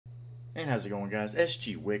And how's it going, guys?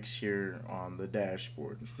 SG Wicks here on the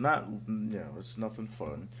dashboard. It's nothing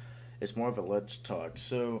fun. It's more of a let's talk.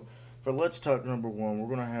 So, for let's talk number one,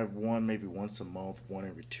 we're gonna have one maybe once a month, one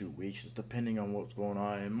every 2 weeks. It's depending on what's going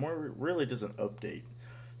on, and more really does an update.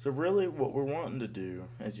 So, really, what we're wanting to do,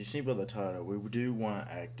 as you see by the title, we do want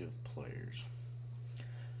active players.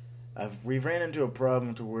 We've ran into a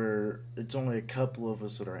problem to where it's only a couple of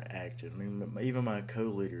us that are active. I mean, even my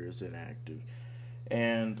co-leader is inactive.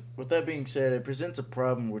 And with that being said, it presents a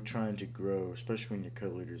problem with trying to grow, especially when your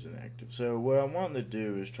co-leader is inactive. So what I want to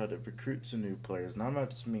do is try to recruit some new players. And I'm not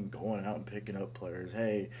just mean going out and picking up players.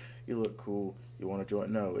 Hey, you look cool, you want to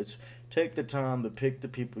join? No, it's take the time to pick the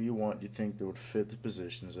people you want, you think that would fit the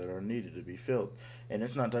positions that are needed to be filled. And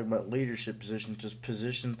it's not talking about leadership positions, just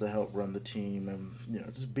positions to help run the team,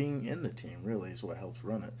 and just being in the team really is what helps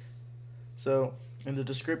run it. So, in the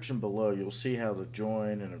description below, you'll see how to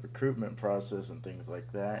join and a recruitment process and things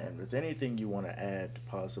like that. And if there's anything you want to add to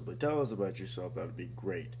possibly tell us about yourself, that would be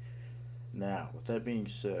great. Now, with that being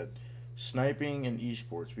said, sniping and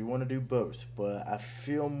esports, we want to do both, but I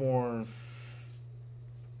feel more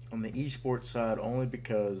on the esports side only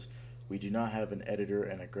because we do not have an editor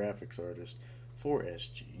and a graphics artist for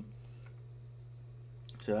SG.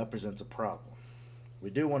 So that presents a problem. We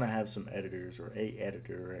do want to have some editors or a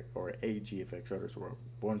editor or a GFX artist or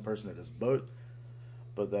one person that does both,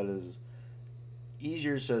 but that is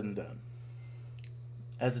easier said than done.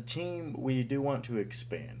 As a team, we do want to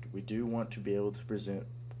expand. We do want to be able to present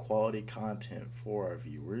quality content for our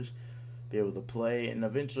viewers, be able to play, and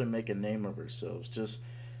eventually make a name of ourselves, just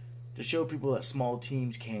to show people that small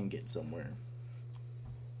teams can get somewhere.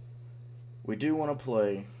 We do want to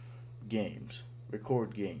play games,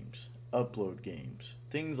 record games, upload games,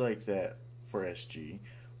 things like that for SG.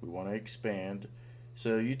 We want to expand.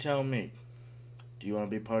 So you tell me, do you want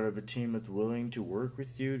to be part of a team that's willing to work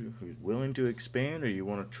with you, who's willing to expand, or you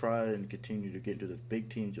want to try and continue to get into those big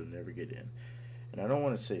teams you'll never get in? And I don't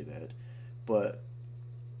want to say that, but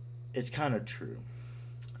it's kind of true.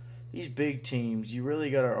 These big teams, you really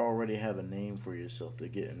got to already have a name for yourself to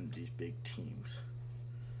get into these big teams.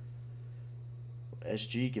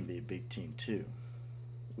 SG can be a big team too.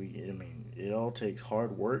 It all takes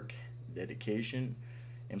hard work, dedication,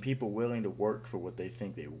 and people willing to work for what they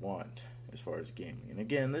think they want as far as gaming. And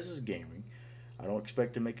again, this is gaming. I don't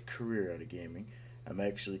expect to make a career out of gaming. I'm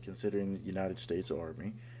actually considering the United States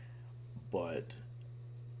Army. But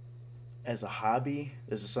as a hobby,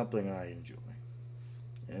 this is something I enjoy.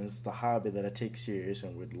 And it's the hobby that I take serious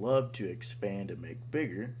and would love to expand and make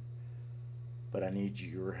bigger. But I need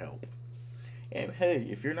your help. And hey,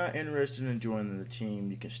 if you're not interested in joining the team,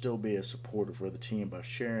 you can still be a supporter for the team by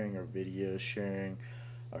sharing our videos, sharing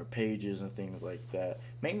our pages and things like that.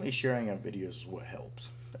 Mainly sharing our videos is what helps.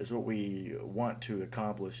 That's what we want to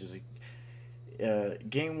accomplish is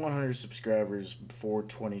gain 100 subscribers before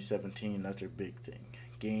 2017. That's our big thing.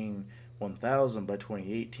 Gain 1,000 by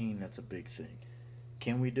 2018. That's a big thing.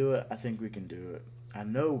 Can we do it? I think we can do it. I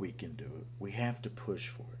know we can do it. We have to push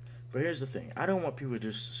for it. But here's the thing. I don't want people to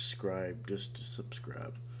just subscribe just to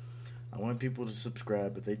subscribe. I want people to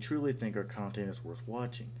subscribe if they truly think our content is worth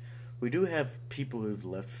watching. We do have people who've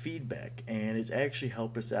left feedback, and it's actually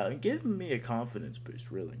helped us out and given me a confidence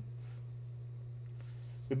boost, really.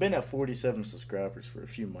 We've been at 47 subscribers for a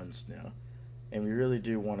few months now, and we really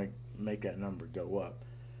do want to make that number go up.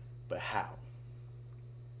 But how?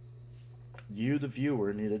 You, the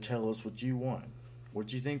viewer, need to tell us what you want.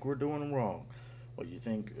 What you think we're doing wrong. What you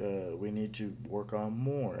think we need to work on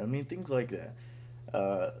more. Things like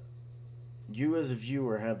that. You as a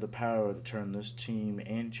viewer have the power to turn this team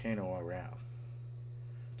and channel around.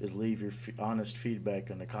 Just leave your honest feedback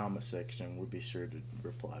in the comment section. We'll be sure to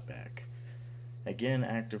reply back. Again,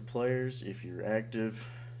 active players, if you're active,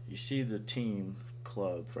 you see the team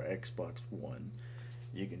club for Xbox One.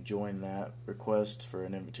 You can join that. Request for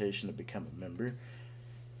an invitation to become a member.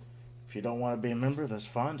 If you don't want to be a member, that's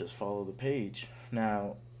fine. Just follow the page.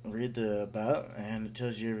 Now, read the about, and it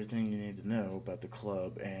tells you everything you need to know about the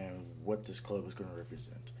club and what this club is going to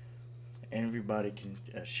represent. Everybody can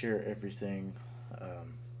share everything.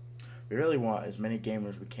 We really want as many gamers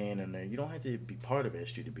as we can in there. You don't have to be part of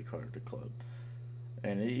SG to be part of the club.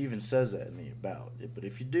 And it even says that in the about. But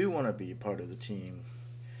if you do want to be a part of the team,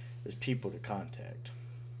 there's people to contact.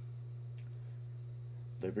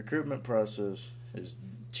 The recruitment process has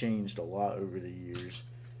changed a lot over the years,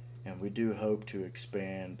 and we do hope to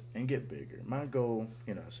expand and get bigger. My goal,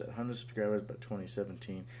 I set 100 subscribers by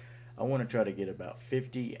 2017. I want to try to get about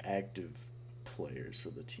 50 active players for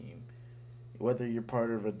the team. Whether you're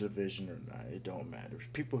part of a division or not, it don't matter.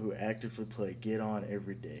 People who actively play, get on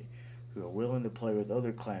every day. who are willing to play with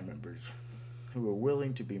other clan members, who are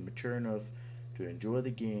willing to be mature enough to enjoy the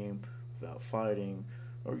game without fighting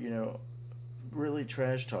or, really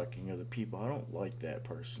trash talking other people. I don't like that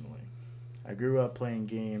personally. I grew up playing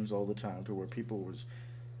games all the time to where people was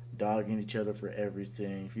dogging each other for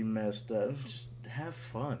everything. If you messed up, just have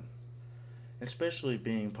fun. Especially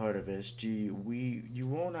being part of SG, you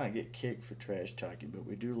will not get kicked for trash talking, but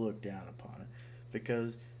we do look down upon it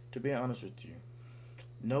because, to be honest with you,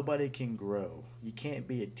 nobody can grow. You can't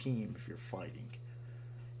be a team if you're fighting.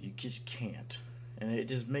 You just can't. And it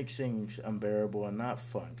just makes things unbearable and not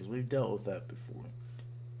fun because we've dealt with that before.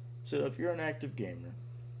 So if you're an active gamer,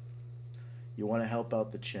 you want to help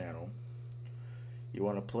out the channel, you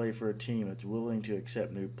want to play for a team that's willing to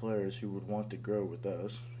accept new players who would want to grow with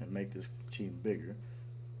us and make this team bigger,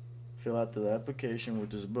 fill out the application,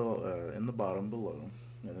 which is in the bottom below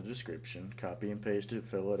in the description. Copy and paste it,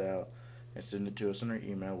 fill it out, and send it to us in our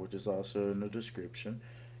email, which is also in the description,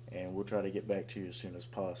 and we'll try to get back to you as soon as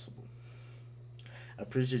possible. I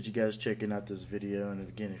appreciate you guys checking out this video, and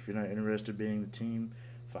again, if you're not interested in being the team,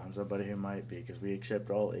 find somebody who might be, because we accept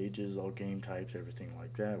all ages, all game types, everything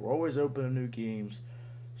like that. We're always open to new games,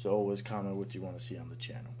 so always comment what you want to see on the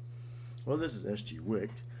channel. Well, this is SG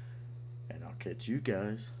Wicked, and I'll catch you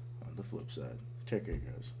guys on the flip side. Take care,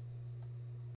 guys.